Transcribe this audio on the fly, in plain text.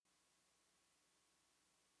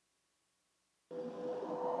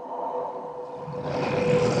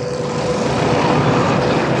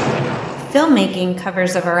filmmaking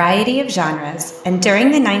covers a variety of genres, and during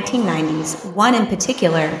the 1990s, one in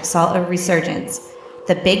particular saw a resurgence,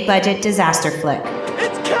 the big-budget disaster flick.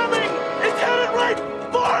 It's coming! It's headed right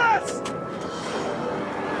for us!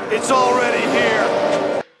 It's already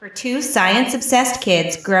here! For two science-obsessed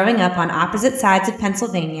kids growing up on opposite sides of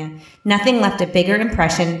Pennsylvania, nothing left a bigger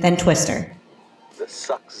impression than Twister. The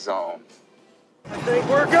suck zone. I think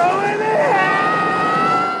we're going in!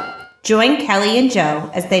 Join Kelly and Joe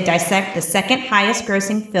as they dissect the second highest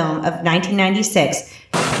grossing film of 1996.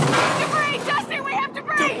 Debris! Justin, we have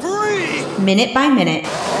debris! Debris! Minute by minute.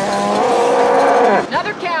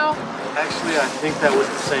 Another cow! Actually, I think that was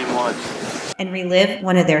the same one. And relive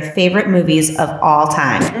one of their favorite movies of all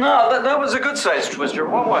time. No, that was a good-sized Twister.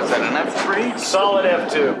 What was that, an F3? Solid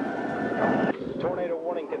F2. Tornado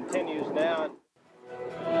warning continues now.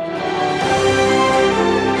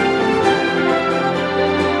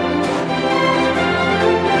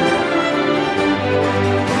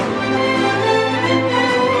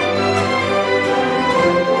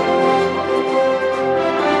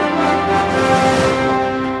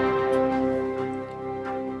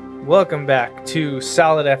 Welcome back to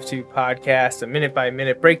Solid F2 Podcast, a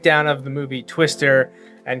minute-by-minute breakdown of the movie Twister.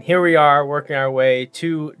 And here we are working our way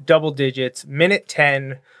to double digits, minute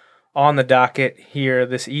 10 on the docket here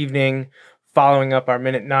this evening, following up our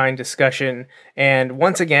minute 9 discussion. And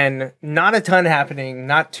once again, not a ton happening,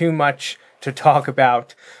 not too much to talk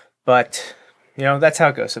about, but, you know, that's how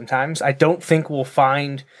it goes sometimes. I don't think we'll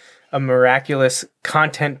find a miraculous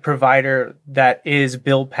content provider that is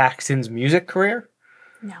Bill Paxton's music career.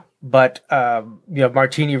 No. But,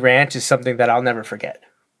 Martini Ranch is something that I'll never forget.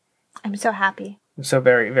 I'm so happy. I'm so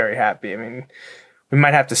very, very happy. I mean, we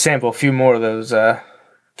might have to sample a few more of those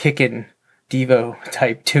kickin' Devo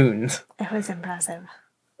type tunes. It was impressive.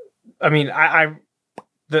 I mean,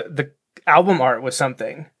 the album art was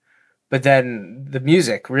something, but then the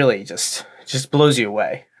music really just blows you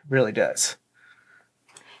away. It really does.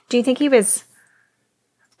 Do you think he was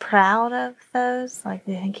proud of those? Like,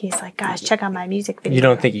 do you think he's like, guys, check out my music video? You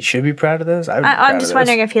don't think he should be proud of those? I'm just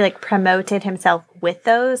wondering if he promoted himself with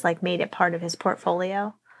those, made it part of his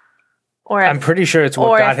portfolio, or I'm pretty sure it's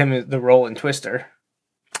what got him the role in Twister.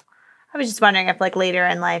 I was just wondering if later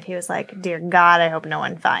in life he was like, dear God, I hope no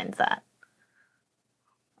one finds that.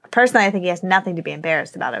 Personally, I think he has nothing to be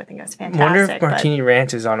embarrassed about. I think it was fantastic. I wonder if Martini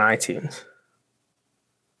Ranch is on iTunes.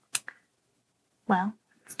 Well,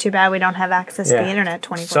 it's too bad we don't have access to the internet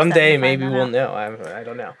 24/7. Someday maybe we'll know. I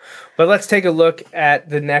don't know. But let's take a look at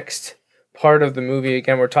the next part of the movie.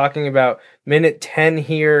 Again, we're talking about minute 10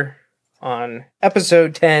 here on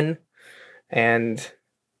episode 10. And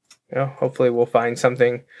hopefully we'll find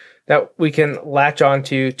something that we can latch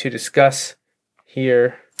onto to discuss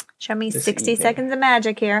here. Show me 60 seconds of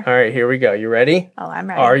magic here. All right, here we go. You ready? Oh, I'm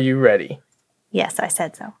ready. Are you ready? Yes, I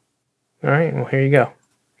said so. All right, well, here you go.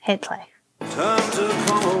 Hit play. Time to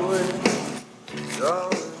come away.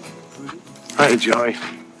 Hi, Joey.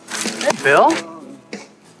 Hey, Bill?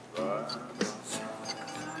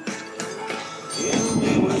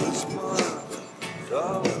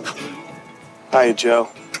 Hi, Joe.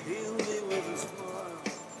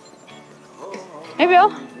 Hey,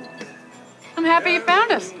 Bill. I'm happy you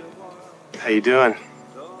found us. How you doing?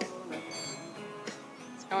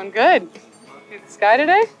 It's going good. See the sky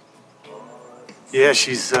today? Yeah,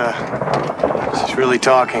 she's really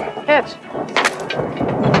talking. Hitch.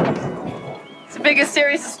 It's the biggest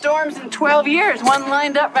series of storms in 12 years, one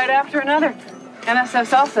lined up right after another.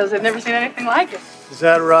 NSF says they've never seen anything like it. Is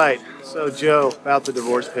that right? So, Joe, about the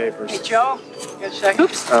divorce papers. Hey, Joe. You got a check?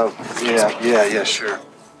 Oops. Oh, yeah, sure.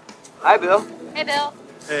 Hi, Bill. Hey, Bill.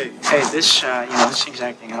 Hey. Hey, this thing's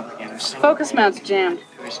acting up again. Focus mount's jammed.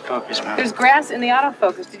 Where's the focus mount? There's grass in the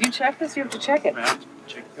autofocus. Did you check this? You have to check it.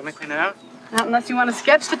 Check. Let me clean it out. Not unless you want to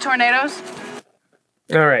sketch the tornadoes.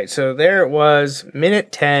 All right, so there it was,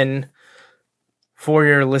 minute 10 for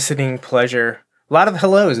your listening pleasure. A lot of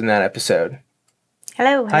hellos in that episode.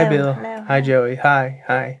 Hello. Hi, Bill. Hello. Hi, Joey.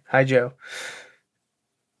 Hi, Joe.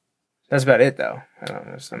 That's about it, though. I don't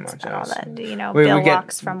know so much All else. that, We Bill get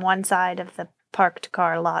walks from one side of the parked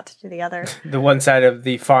car lot to the other. the one side of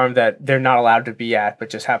the farm that they're not allowed to be at, but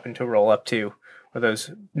just happen to roll up to, where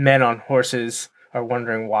those men on horses are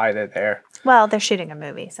wondering why they're there. Well, they're shooting a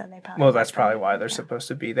movie, so they probably. Well, that's probably why they're supposed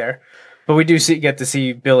to be there. But we do get to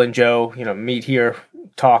see Bill and Joe, meet here,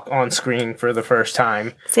 talk on screen for the first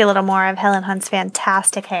time. See a little more of Helen Hunt's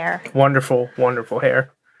fantastic hair. Wonderful, wonderful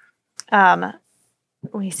hair.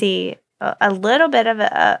 We see a little bit of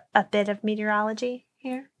a bit of meteorology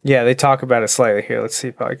here. Yeah, they talk about it slightly here. Let's see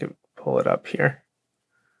if I can pull it up here.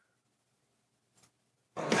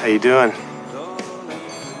 How you doing?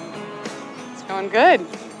 Going good.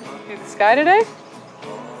 See the sky today?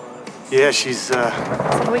 Yeah, she's So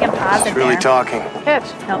we can pause it really there. talking. Pitch.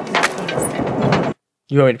 Nope, no, please.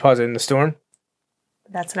 You want me to pause it in the storm?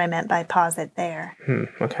 That's what I meant by pause it there.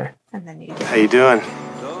 Okay. And then you How you doing?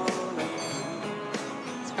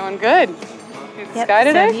 It's going good. See the Yep, sky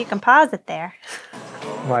today? so you can pause it there.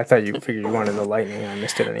 Well, I thought you figured you wanted the lightning. I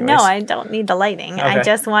missed it anyways. No, I don't need the lighting. I Okay.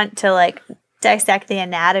 just want to like dissect the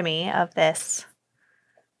anatomy of this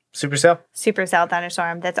Supercell? supercell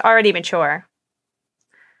thunderstorm that's already mature.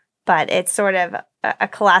 But it's sort of a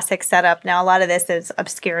classic setup. Now, a lot of this is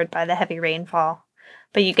obscured by the heavy rainfall,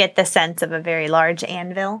 but you get the sense of a very large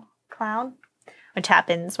anvil cloud, which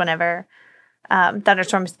happens whenever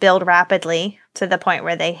thunderstorms build rapidly to the point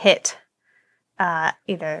where they hit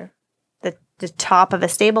either the top of a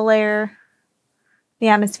stable layer, the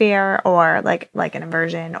atmosphere, or like an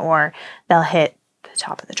inversion, or they'll hit the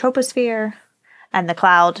top of the troposphere, and the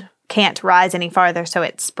cloud can't rise any farther, so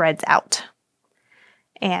it spreads out.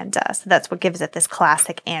 And so that's what gives it this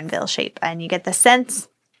classic anvil shape. And you get the sense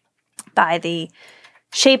by the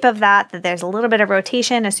shape of that there's a little bit of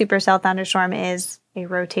rotation. A supercell thunderstorm is a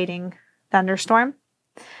rotating thunderstorm.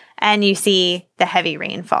 And you see the heavy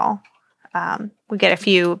rainfall. We get a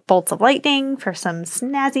few bolts of lightning for some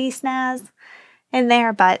snazzy snaz in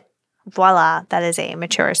there, but voila, that is a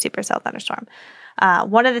mature supercell thunderstorm.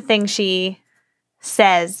 One of the things she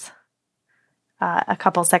says a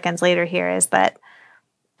couple seconds later here is that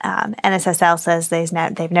NSSL says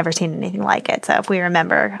they've never seen anything like it. So if we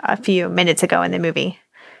remember a few minutes ago in the movie,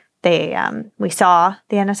 we saw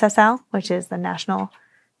the NSSL, which is the National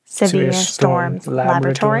Severe Storms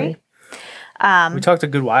Laboratory. We talked a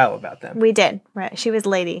good while about them. We did. Right. She was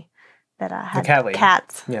lady that had cat lady.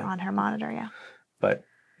 cats Yeah. on her monitor. Yeah. But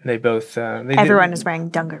they both... Everyone is wearing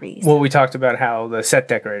dungarees. Well, we talked about how the set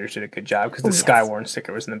decorators did a good job because the yes. Skywarn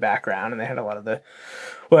sticker was in the background, and they had a lot of the...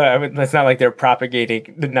 Well, I mean, it's not like they're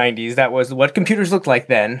propagating the 90s. That was what computers looked like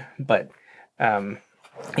then. But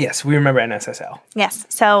yes, we remember NSSL. Yes.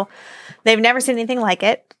 So they've never seen anything like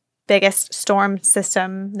it. Biggest storm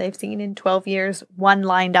system they've seen in 12 years, one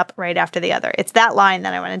lined up right after the other. It's that line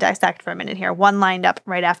that I want to dissect for a minute here. One lined up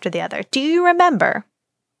right after the other. Do you remember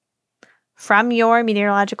from your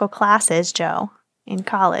meteorological classes, Joe, in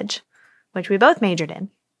college, which we both majored in,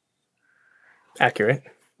 Accurate.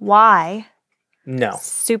 why No.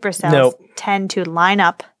 supercells Nope. tend to line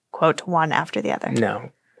up, quote, one after the other?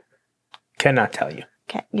 No. Cannot tell you.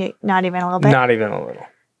 Okay, not even a little bit? Not even a little.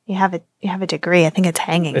 You have a degree. I think it's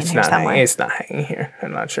hanging It's in here not somewhere. hanging. It's not hanging here.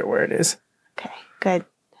 I'm not sure where it is. Okay, good.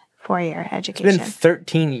 4-year It's education. been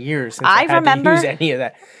 13 years since I I had remember- to use any of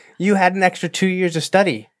that. You had an extra 2 years of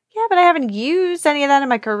study. Yeah, but I haven't used any of that in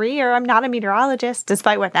my career. I'm not a meteorologist,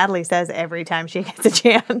 despite what Natalie says every time she gets a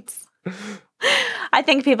chance. I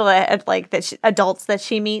think people that like that adults that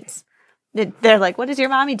she meets, they're like, "What does your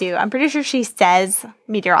mommy do?" I'm pretty sure she says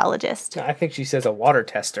meteorologist. I think she says a water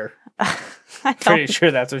tester. I Pretty don't.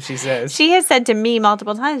 sure that's what she says. She has said to me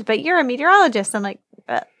multiple times, "But you're a meteorologist." I'm like,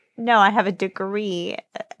 "No, I have a degree."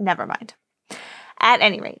 Never mind. At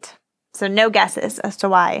any rate, so no guesses as to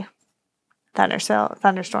why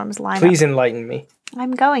thunderstorms line up. Please enlighten me.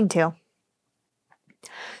 I'm going to.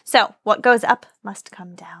 So, what goes up must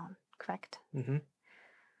come down, correct? Mm-hmm.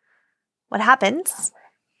 What happens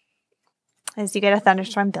is you get a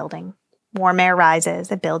thunderstorm building. Warm air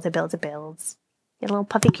rises. It builds, it builds, it builds. You get a little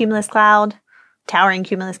puffy cumulus cloud, towering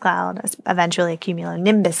cumulus cloud, eventually a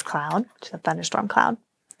cumulonimbus cloud, which is a thunderstorm cloud.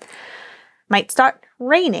 Might start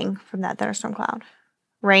raining from that thunderstorm cloud.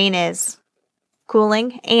 Rain is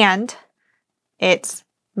cooling and it's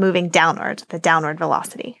moving downward, the downward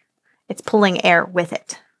velocity. It's pulling air with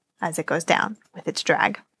it as it goes down with its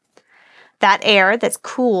drag. That air that's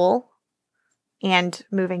cool and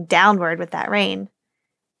moving downward with that rain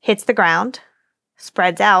hits the ground,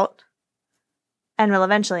 spreads out, and will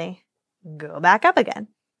eventually go back up again.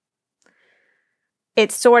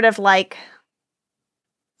 It's sort of like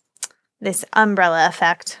this umbrella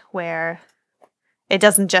effect where it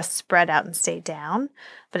doesn't just spread out and stay down,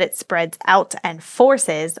 but it spreads out and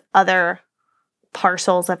forces other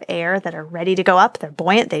parcels of air that are ready to go up. They're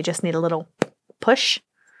buoyant. They just need a little push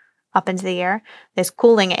up into the air. This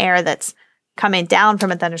cooling air that's coming down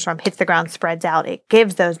from a thunderstorm hits the ground, spreads out. It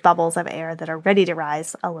gives those bubbles of air that are ready to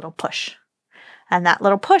rise a little push. And that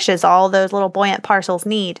little push is all those little buoyant parcels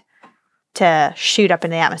need to shoot up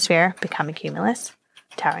in the atmosphere, become a cumulus,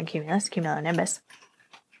 towering cumulus, cumulonimbus,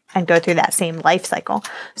 and go through that same life cycle.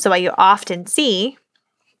 So what you often see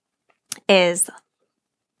is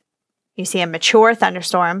you see a mature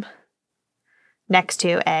thunderstorm next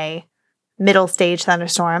to a middle stage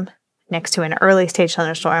thunderstorm, next to an early stage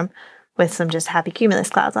thunderstorm, with some just happy cumulus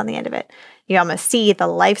clouds on the end of it. You almost see the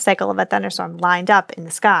life cycle of a thunderstorm lined up in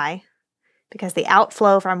the sky because the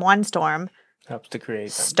outflow from one storm Helps to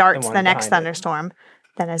create starts one the next behind it. thunderstorm.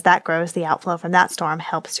 Then as that grows, the outflow from that storm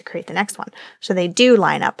helps to create the next one. So they do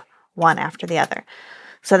line up one after the other.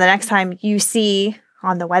 So the next time you see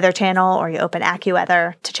on the Weather Channel or you open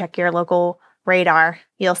AccuWeather to check your local radar,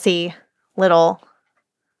 you'll see little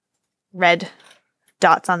red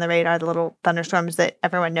dots on the radar, the little thunderstorms that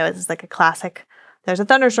everyone knows is like a classic. There's a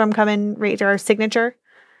thunderstorm coming radar signature.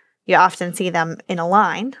 You often see them in a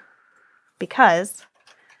line because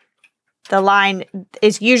the line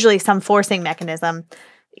is usually some forcing mechanism,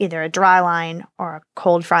 either a dry line or a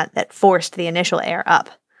cold front that forced the initial air up.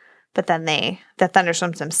 But then the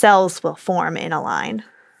thunderstorms themselves will form in a line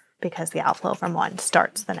because the outflow from one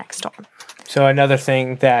starts the next storm. So another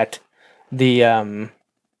thing that the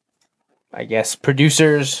I guess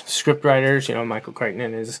producers, scriptwriters, Michael Crichton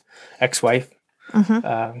and his ex-wife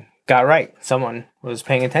got right. Someone was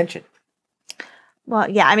paying attention. Well,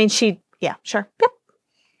 yeah, I mean, yeah, sure. Yep.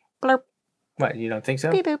 Blurp. What, you don't think so?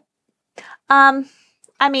 Beep boop.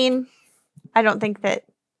 I mean, I don't think that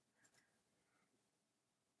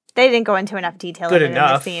they didn't go into enough detail. Good in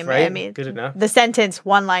enough, the theme. right? I mean, Good enough. The sentence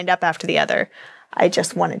one lined up after the other. I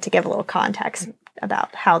just wanted to give a little context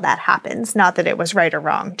about how that happens. Not that it was right or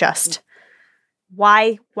wrong, just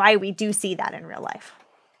why we do see that in real life.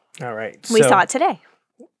 All right. We saw it today.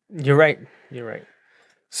 You're right.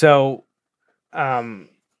 So,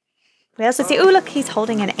 We also see, look, he's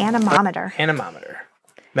holding an anemometer. anemometer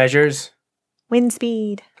measures. Wind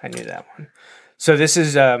speed. I knew that one. So this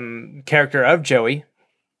is character of Joey.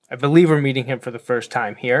 I believe we're meeting him for the first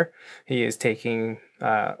time here. He is taking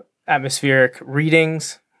atmospheric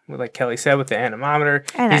readings, like Kelly said, with the anemometer.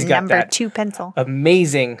 And He's a got number that 2 pencil.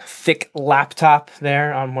 amazing thick laptop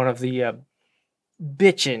there on one of the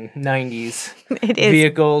bitchin' 90s It is.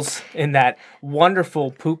 vehicles in that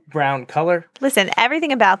wonderful poop brown color. Listen,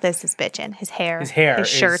 everything about this is bitchin'. His hair, His hair his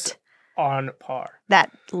shirt, is on par.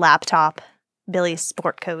 that laptop, Billy's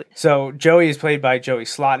sport coat. So Joey is played by Joey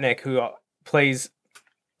Slotnick, who plays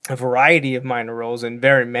a variety of minor roles in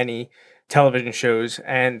very many television shows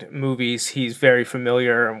and movies. He's very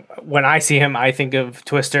familiar. When I see him, I think of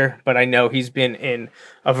Twister, but I know he's been in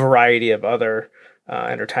a variety of other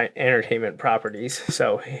entertainment properties.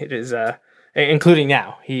 So it is, including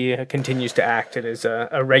now, he continues to act. It is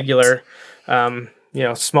a regular,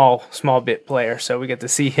 small bit player. So we get to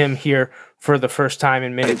see him here for the first time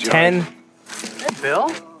in minute 10. Hey,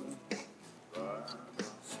 Bill.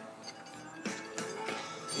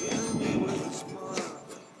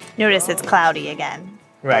 Notice it's cloudy again.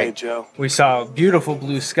 Right. Hey, Joe. We saw beautiful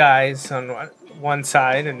blue skies on one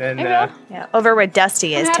side, and then Yeah, over where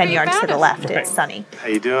Dusty is, I'm 10 happy you yards to found the us. left, Right. it's sunny. How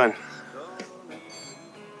you doing?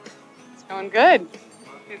 It's going good.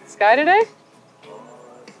 See the sky today?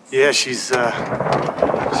 Yeah, she's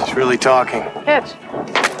really talking. Catch.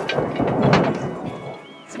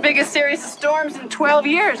 It's the biggest series of storms in 12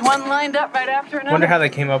 years. One lined up right after another. wonder how they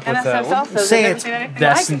came up with NSF also, they've say never it's seen anything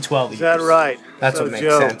best like in it. 12 Is years. that right? That's so what makes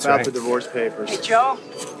Joe, sense, about right? the divorce papers. Hey, Joe.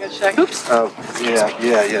 You got a sec? Oops. Oh,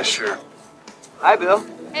 yeah, sure. Hi, Bill.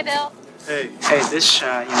 Hey, Bill. Hey, Hey, this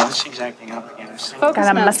thing's acting up again. It's Focus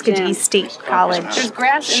Got a mounts, Muskogee Jan. State College There's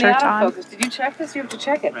grass in shirt the on. autofocus. Did you check this? You have to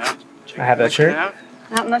check it. I have that shirt.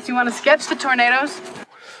 Not unless you want to sketch the tornadoes.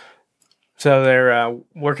 So they're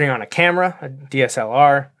working on a camera, a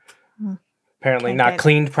DSLR. Apparently Can't not get-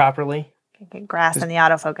 cleaned properly. Can't get grass in the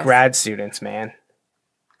autofocus. Grad students, man.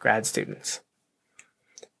 Grad students.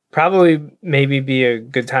 Probably maybe be a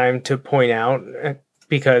good time to point out,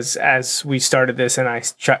 because as we started this and I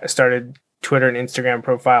started Twitter and Instagram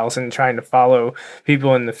profiles and trying to follow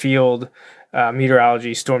people in the field,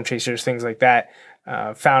 meteorology, storm chasers, things like that,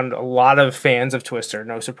 found a lot of fans of Twister,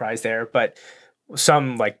 no surprise there, but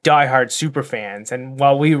some like diehard super fans. And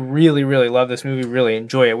while we really, really love this movie, really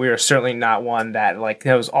enjoy it, we are certainly not one that like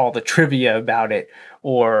knows all the trivia about it,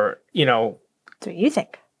 or, That's what you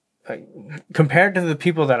think. compared to the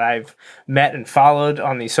people that I've met and followed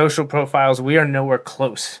on these social profiles, we are nowhere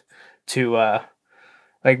close to,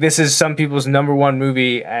 this is some people's number one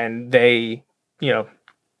movie and they,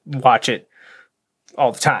 watch it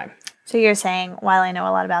all the time. So you're saying, while I know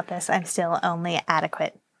a lot about this, I'm still only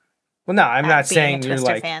adequate. Well, no, I'm not being a saying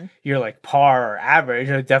Twister fan. you're like par or average.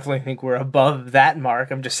 I definitely think we're above that mark.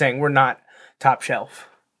 I'm just saying we're not top shelf.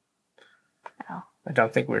 Oh. I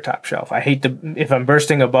don't think we're top shelf. I hate if I'm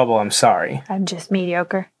bursting a bubble, I'm sorry. I'm just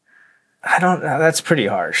mediocre. I don't know. That's pretty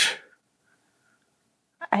harsh.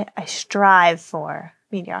 I strive for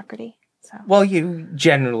mediocrity. So Well, you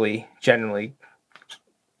generally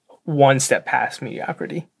one step past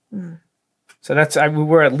mediocrity. So that's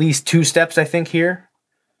we're at least 2 steps, I think, here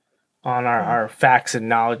on our facts and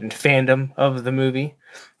knowledge and fandom of the movie.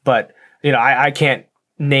 But, you know, I can't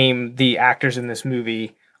name the actors in this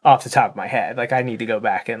movie off the top of my head. Like, I need to go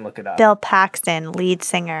back and look it up. Bill Paxton, lead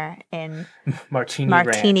singer in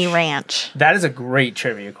Martini Ranch. That is a great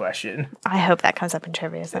trivia question. I hope that comes up in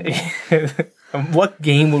trivia someday. What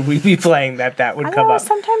game would we be playing that would I come know, up?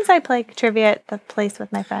 sometimes I play trivia at the place with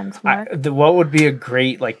my friends. Mark. What would be a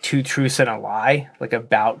great, like, 2 truths and a lie, like,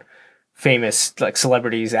 about famous, like,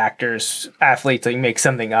 celebrities, actors, athletes? Like, you make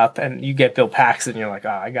something up and you get Bill Paxton, you're like, oh,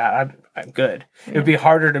 I'm good. It would be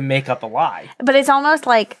harder to make up a lie. But it's almost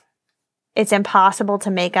like it's impossible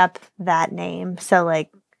to make up that name. So, like,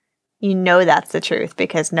 you know that's the truth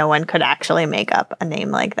because no one could actually make up a name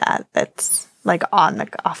like that. That's, like,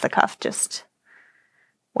 off the cuff, just...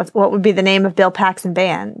 What would be the name of Bill Paxton's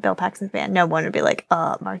band? No one would be like,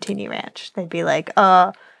 Martini Ranch. They'd be like,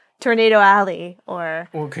 Tornado Alley or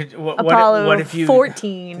Apollo what if you,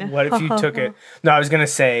 14. What if you took it? No, I was going to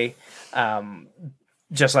say,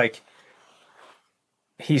 just like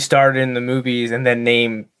he starred in the movies and then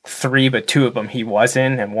name 3, but 2 of them he was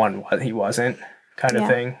in and 1 he wasn't, kind of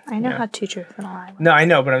thing. I know how 2 truths and a lie. No, I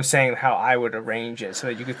know, but I'm saying how I would arrange it so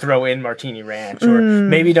that you could throw in Martini Ranch, or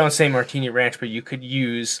maybe don't say Martini Ranch, but you could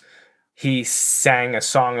use he sang a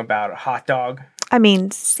song about a hot dog. I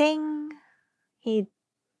mean, sing. He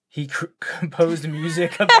composed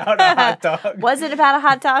music about a hot dog. Was it about a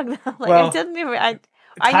hot dog? Like, well, I didn't even.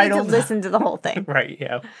 I need to listen to the whole thing. Right?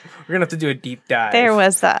 Yeah, we're gonna have to do a deep dive. There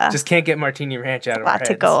was just can't get Martini Ranch out of our heads.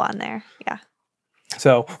 A lot to go on there. Yeah.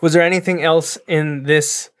 So, was there anything else in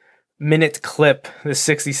this minute clip, the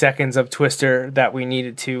 60 seconds of Twister, that we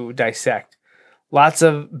needed to dissect? Lots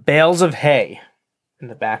of bales of hay in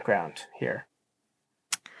the background here.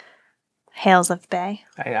 Hails of Bay.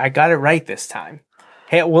 I got it right this time.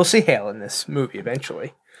 We'll see Hale in this movie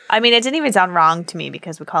eventually. I mean, it didn't even sound wrong to me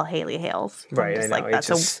because we call Haley Hales. Right, just I know. Like, that's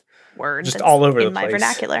a word just that's all over in the place. my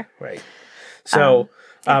vernacular. Right. So...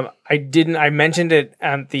 I mentioned it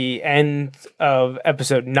at the end of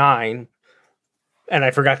episode 9, and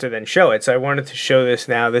I forgot to then show it. So I wanted to show this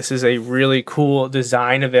now. This is a really cool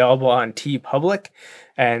design available on TeePublic.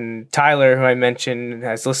 And Tyler, who I mentioned,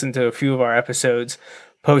 has listened to a few of our episodes,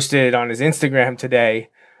 posted on his Instagram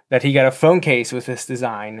today that he got a phone case with this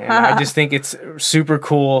design. And I just think it's super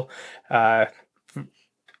cool.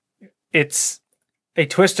 It's a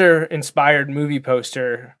Twister-inspired movie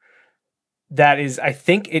poster that is, I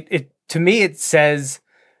think, it to me, it says...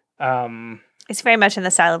 it's very much in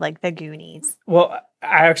the style of, like, The Goonies. Well,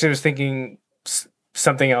 I actually was thinking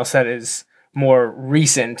something else that is more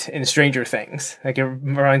recent in Stranger Things. Like, it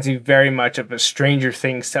reminds me very much of a Stranger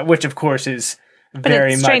Things stuff, which, of course, is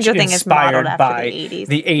very much Stranger Things inspired is by the 80s.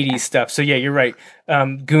 The 80s stuff. So, yeah, you're right.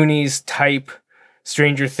 Goonies type,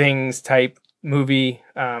 Stranger Things type movie,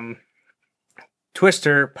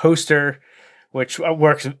 Twister poster, which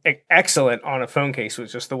works excellent on a phone case with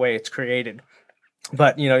just the way it's created.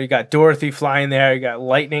 But, you know, you got Dorothy flying there. You got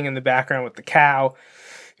lightning in the background with the cow.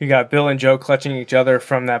 You got Bill and Joe clutching each other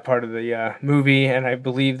from that part of the movie. And I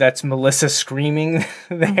believe that's Melissa screaming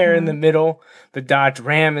there in the middle. The Dodge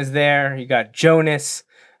Ram is there. You got Jonas,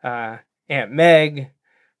 Aunt Meg.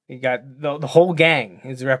 You got the whole gang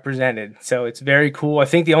is represented. So it's very cool. I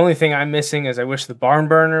think the only thing I'm missing is I wish the barn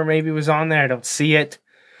burner maybe was on there. I don't see it.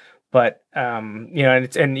 But, you know,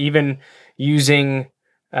 and even using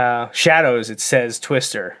shadows, it says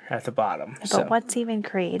Twister at the bottom. But so what's even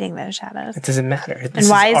creating those shadows? it doesn't matter. And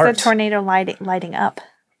why is the tornado lighting up?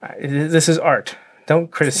 This is art. Don't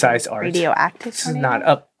criticize art. Radioactive This tornado? is not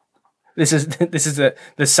up. This is the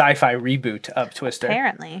sci-fi reboot of Twister.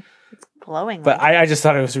 Apparently. It's glowing. But I just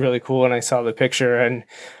thought it was really cool, and I saw the picture, and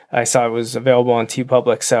I saw it was available on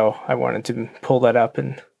TeePublic, so I wanted to pull that up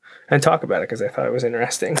and talk about it because I thought it was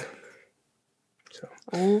interesting. So.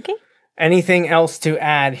 Okay. Anything else to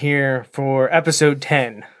add here for episode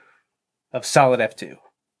 10 of Solid F2?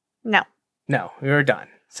 No, we were done.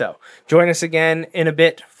 So join us again in a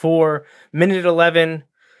bit for minute 11,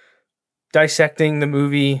 dissecting the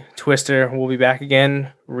movie Twister. We'll be back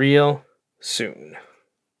again real soon.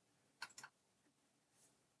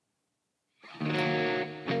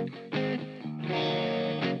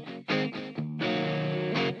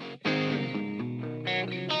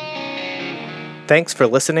 Thanks for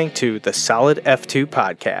listening to the Solid F2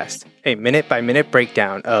 podcast, a minute-by-minute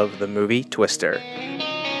breakdown of the movie Twister.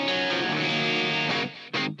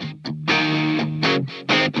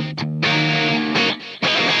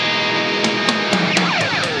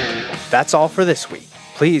 That's all for this week.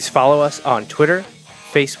 Please follow us on Twitter,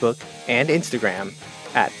 Facebook, and Instagram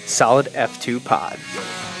at Solid F2 Pod.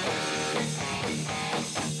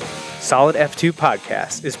 Solid F2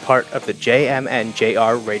 Podcast is part of the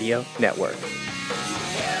JMNJR Radio Network.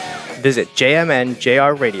 Visit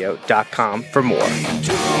jmnjrradio.com for more.